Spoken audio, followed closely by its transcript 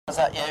Is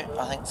that you?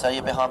 I think so,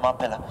 you're behind my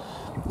pillar.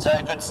 So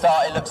good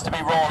start, it looks to be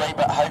Rory,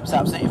 but Hope's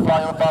absolutely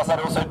flying on the far side.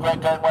 Also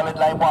Greg going well in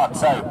lane 1,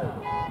 so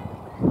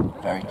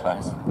very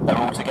close. They're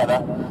all together,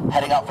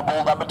 heading up for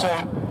ball number 2.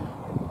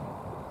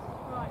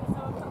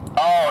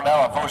 Oh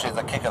no, unfortunately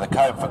it's a kick of the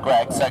cone for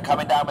Greg. So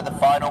coming down with the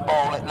final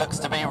ball, it looks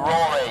to be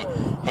Rory.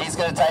 He's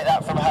going to take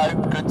that from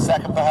Hope, good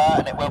second for her,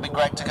 and it will be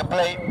Greg to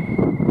complete.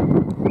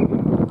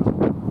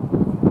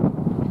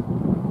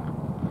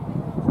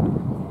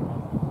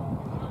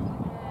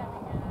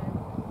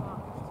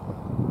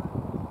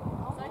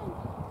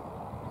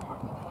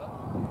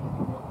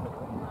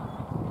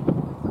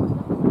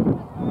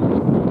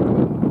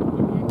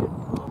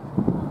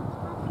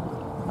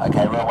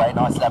 Okay, we're away,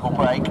 nice level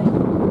break.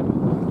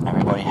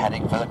 Everybody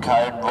heading for the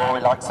cone. Rory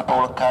likes the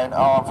ball and cone.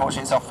 Oh,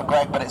 unfortunately it's off for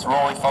Greg, but it's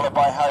Rory followed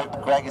by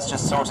Hope. Greg is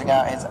just sorting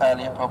out his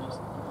earlier problems.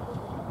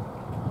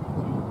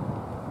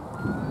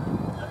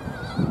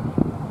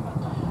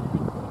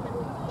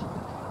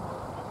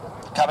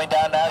 Coming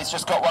down now, he's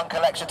just got one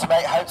collection to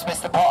make. Hope's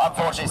missed the pot,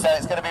 unfortunately, so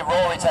it's going to be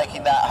Rory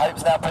taking that.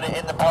 Hope's now put it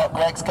in the pot.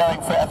 Greg's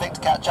going for it, I think,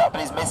 to catch up,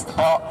 but he's missed the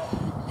pot.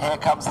 Here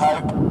comes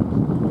Hope.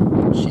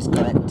 She's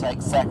got it,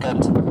 takes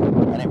second,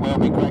 and it will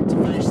be Greg to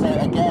finish. So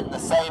again, the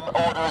same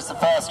order as the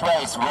first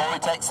race. Rory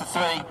takes the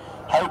 3,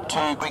 Hope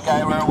 2, we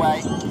go, we're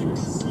away.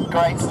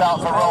 Great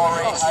start for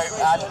Rory, Hope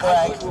and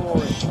Greg.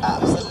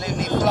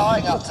 Absolutely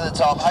flying up to the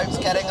top. Hope's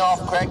getting off,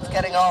 Greg's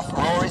getting off,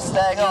 Rory's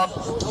staying on.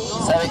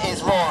 So it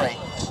is Rory.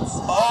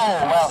 Oh,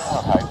 well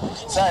done,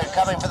 Hope. So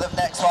coming for the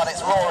next one,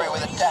 it's Rory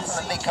with a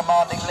definitely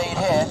commanding lead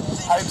here.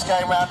 Hope's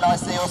going round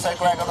nicely, also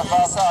Greg on the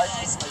far side.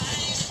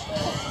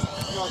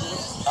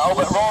 Oh,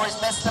 but Rory's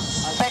missed the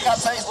pickup,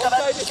 so he's going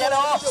to get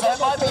off, so it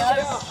might be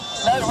Hope.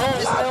 No,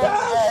 Rory's still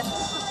ahead.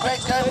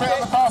 Greg's going for it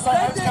on the far side,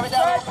 Hope's coming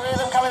down, all 3 of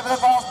them coming for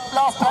the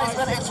last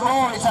placement. It's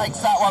Rory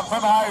takes that one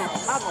from Hope.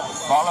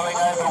 Following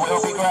over will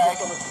be Greg.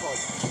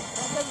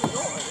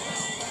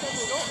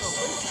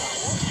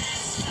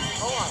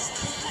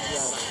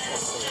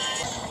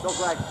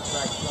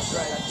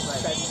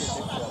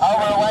 Oh,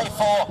 we're away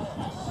for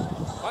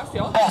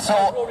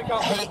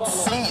Bottle Heat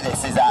C,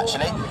 this is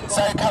actually.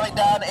 So coming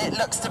down, it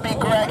looks to be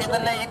Greg in the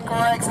lead.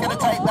 Greg's going to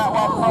take that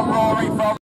one from Rory from